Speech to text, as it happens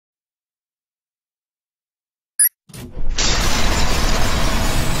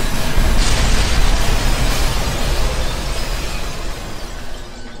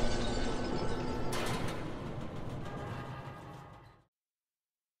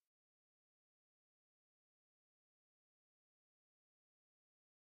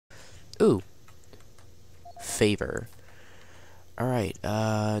Ooh. Favor. Alright,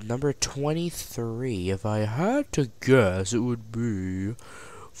 number 23. If I had to guess, it would be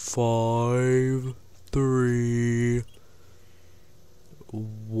 5, 3,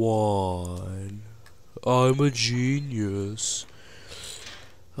 1. I'm a genius.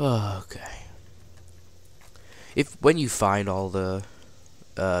 Okay. When you find all the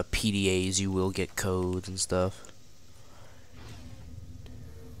PDAs, you will get codes and stuff.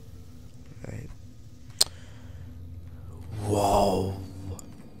 Right. Whoa.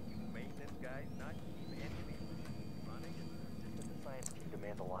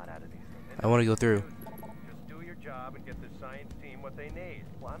 I want to go through. Just do your job and get the science team what they need.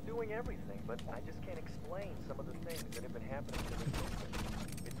 Well, I'm doing everything, but I just can't explain some of the things that have been happening to the children.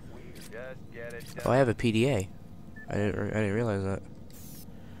 It's weird. Just get it done. Oh, I have a PDA. I didn't realize that.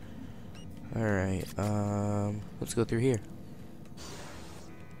 Alright, let's go through here.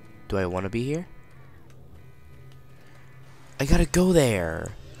 Do I want to be here? I gotta go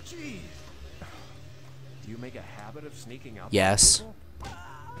there. Jeez. Do you make a habit of sneaking out? Yes.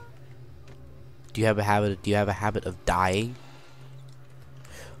 Do you have a habit of dying?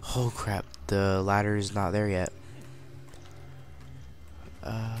 Oh crap, the ladder is not there yet.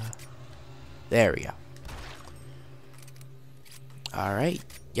 There we go. Alright,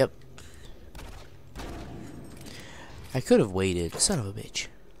 yep. I could have waited, son of a bitch.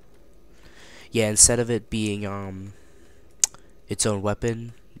 Yeah, instead of it being its own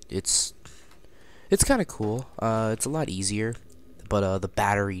weapon, it's kinda cool. It's a lot easier, but the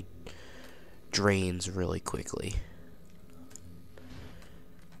battery drains really quickly.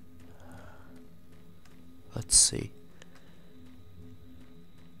 Let's see.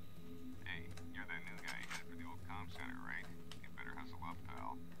 Hey, you're that new guy headed for the old comm center, right? You better hustle up,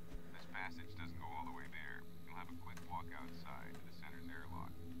 pal. This passage doesn't go all the way there. You'll have a quick walk outside to the center's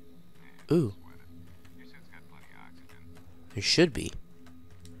airlock. Man, Ooh. sweat it. Your suit's got plenty of oxygen. There should be.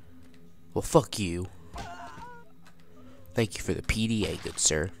 Well, fuck you. Thank you for the PDA, good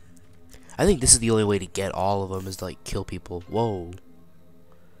sir. I think this is the only way to get all of them is to, like, kill people. Whoa.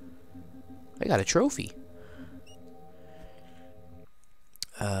 I got a trophy.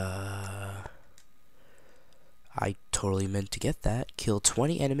 I totally meant to get that. Kill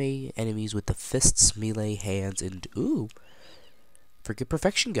 20 enemies with the fists, melee, hands, and ooh. Forget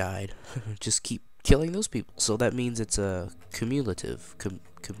perfection guide. Just keep killing those people. So that means it's a cumulative. It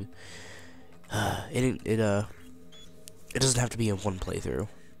doesn't have to be in one playthrough.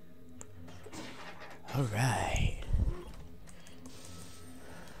 Alright.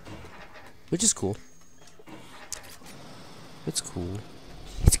 Which is cool. It's cool.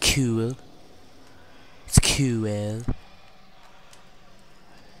 It's cool. It's cool.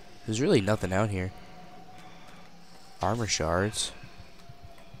 There's really nothing out here. Armor shards.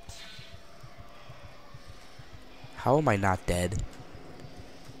 How am I not dead?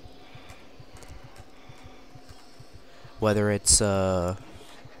 Whether it's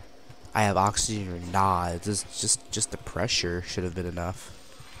I have oxygen or not, it's just the pressure should have been enough.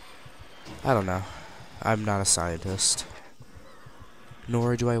 I don't know. I'm not a scientist.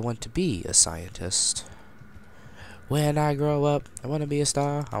 Nor do I want to be a scientist. When I grow up, I want to be a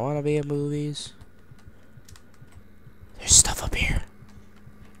star. I want to be in movies. There's stuff up here.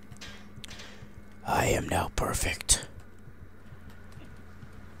 I am now perfect.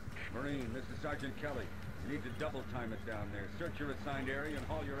 Marine, this is Sergeant Kelly. You need to double time it down there. Search your assigned area and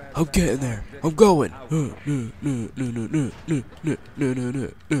haul your ass. I'm getting there. I'm going.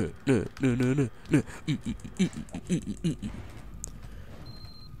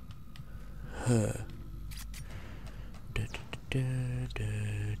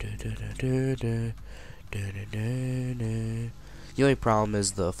 The only problem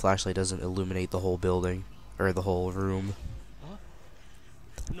is the flashlight doesn't illuminate the whole building or the whole room. Huh?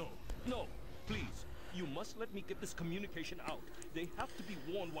 No, no, please. You must let me get this communication out. They have to be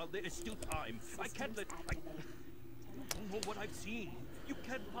warned while there is still time. I can't let... I don't know what I've seen. You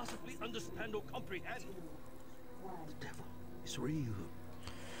can't possibly understand or comprehend. The devil is real.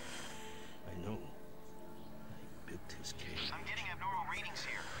 I know. I built his cave. I'm getting abnormal readings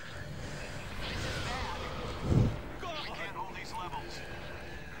here. God! We can't hold these levels.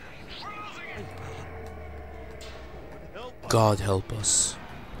 We're losing it. God help us.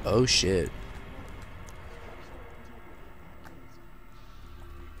 Oh shit.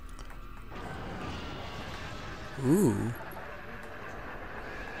 Ooh.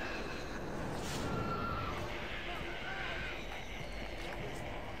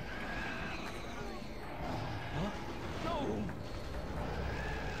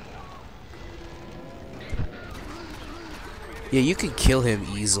 Yeah, you can kill him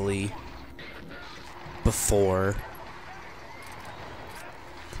easily. before.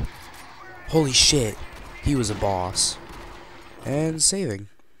 Holy shit, he was a boss. And saving.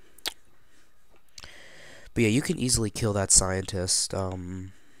 But yeah, you can easily kill that scientist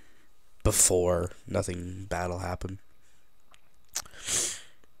before nothing bad will happen.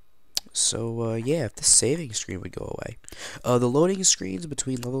 So yeah, if the saving screen would go away. The loading screens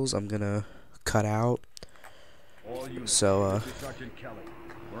between levels I'm gonna cut out. So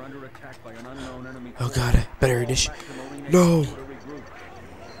we're under attack by an unknown enemy. oh god, better initiate. No!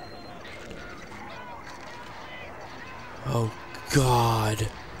 Oh god.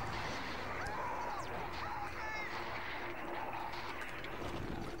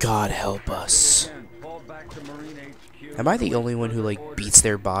 God help us. Am I the only one who like beats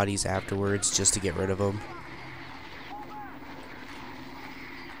their bodies afterwards just to get rid of them?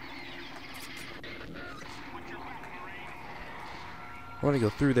 I want to go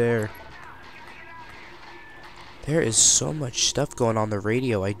through there. There is so much stuff going on the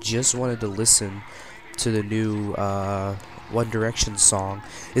radio. I just wanted to listen to the new One Direction song.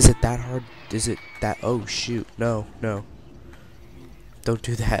 Is it that hard? Is it that? Oh shoot! No, no. Don't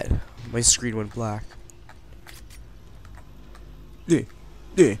do that. My screen went black. Yeah,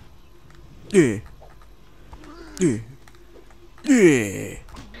 yeah, yeah, yeah, yeah,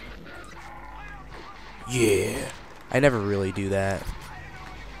 yeah. I never really do that.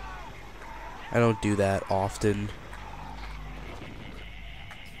 I don't do that often.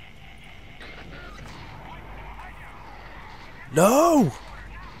 No!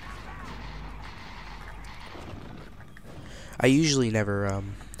 I usually never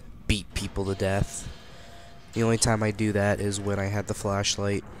beat people to death. The only time I do that is when I had the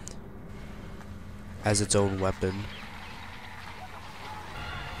flashlight as its own weapon.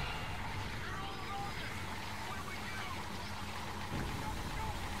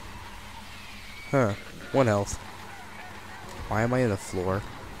 Huh. 1 health. Why am I in the floor?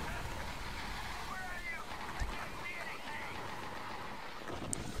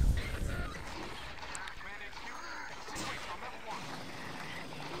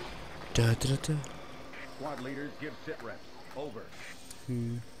 Da, da, da. Squad leaders give sit reps. Over.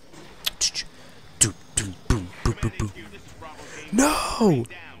 No!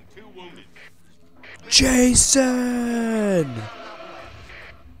 Jason!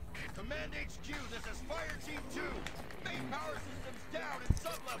 Command HQ, this is Fire Team 2. Main power systems down at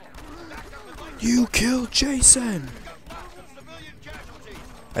sub-level. Back up with light. You killed Jason! We got lots of civilian casualties.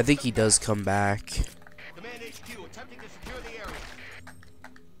 I think he does come back. Command HQ, attempting to secure the area.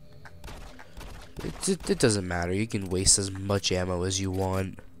 It doesn't matter. You can waste as much ammo as you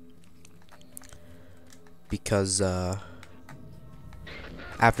want. Because,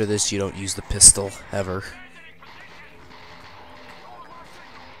 after this, you don't use the pistol, ever.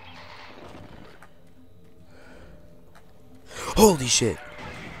 Holy shit!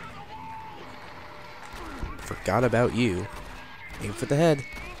 Forgot about you. Aim for the head.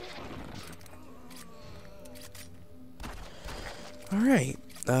 Alright.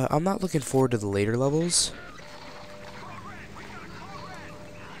 I'm not looking forward to the later levels.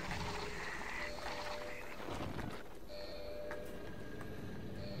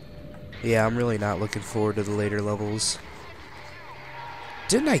 Yeah, I'm really not looking forward to the later levels.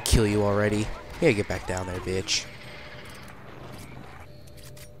 Didn't I kill you already? Yeah, get back down there, bitch.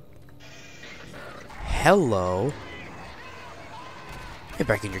 Hello. Get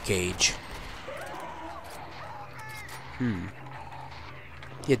back in your cage.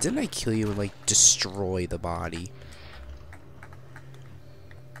 Yeah, didn't I kill you and, like, destroy the body?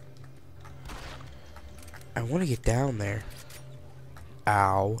 I want to get down there.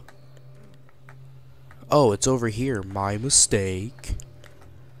 Ow. Oh, it's over here. My mistake.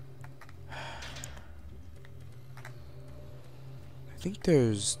 I think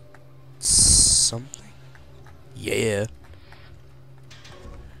there's something. Yeah.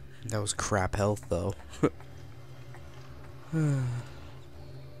 That was crap health, though.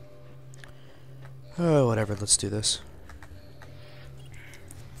 Oh, whatever, let's do this.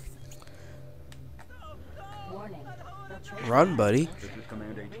 Run, buddy.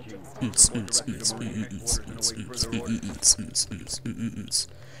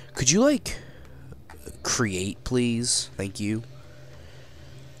 Could you, like, create, please? Thank you.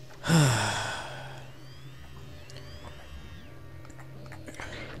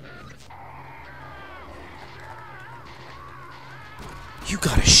 You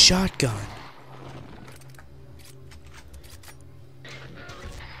got a shotgun.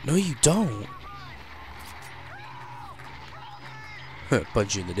 No, you don't.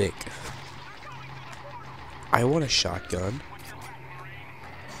 Punch you in the dick. I want a shotgun.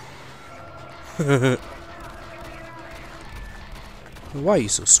 Why are you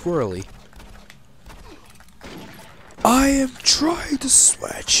so squirrely? I am trying to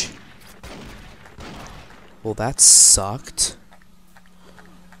switch. Well, that sucked.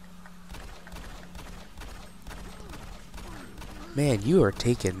 Man, you are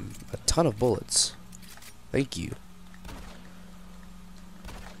taking a ton of bullets. Thank you.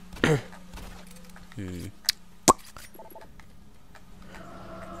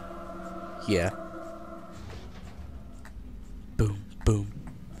 Yeah. Boom, boom.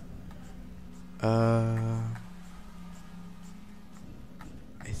 I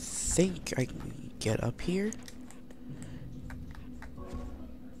think I can get up here.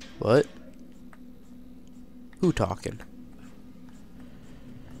 What? Who talking?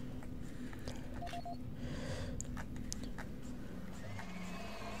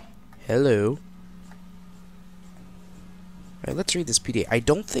 Hello. Alright, let's read this PDA. I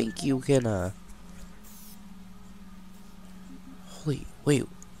don't think you can, Holy, wait,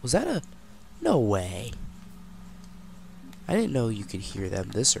 was that a... No way. I didn't know you could hear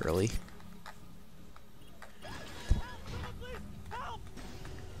them this early.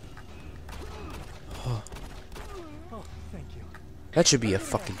 Oh. Oh, thank you. That should be a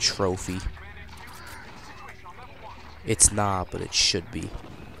fucking trophy. It's not, but it should be.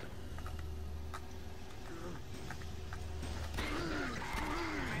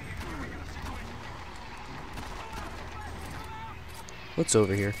 What's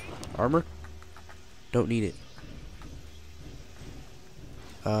over here? Armor? Don't need it.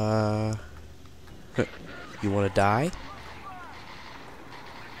 You wanna die?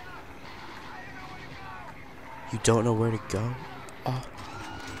 You don't know where to go? Oh.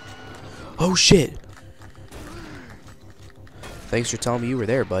 Oh shit! Thanks for telling me you were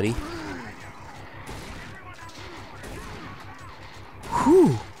there, buddy.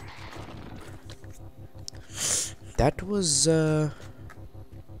 Whew! That was, a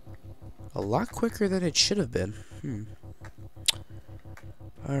lot quicker than it should have been.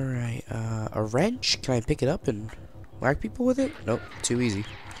 Alright, a wrench? Can I pick it up and whack people with it? Nope, too easy.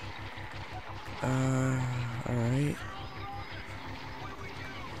 Alright.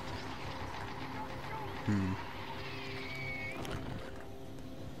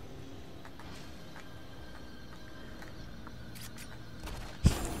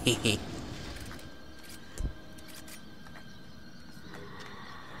 Hehe.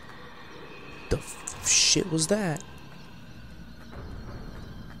 The shit was that?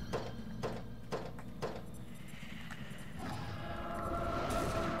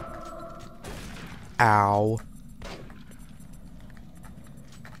 Ow.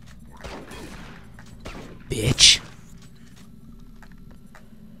 Bitch.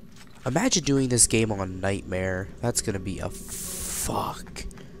 Imagine doing this game on Nightmare. That's gonna be a fuck.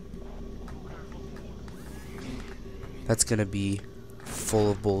 That's gonna be full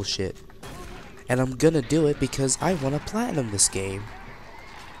of bullshit. And I'm gonna do it because I want to platinum this game.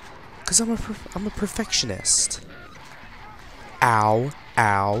 Because I'm a perfectionist. Ow.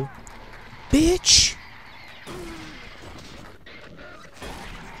 Ow. Bitch!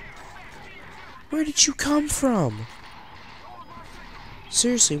 Where did you come from?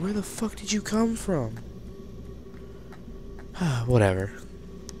 Seriously, where the fuck did you come from? Whatever.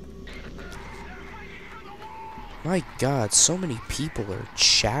 My god, so many people are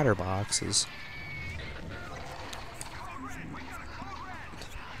chatterboxes.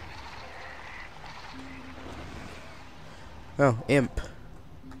 Oh, imp.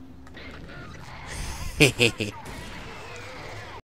 Hehehe.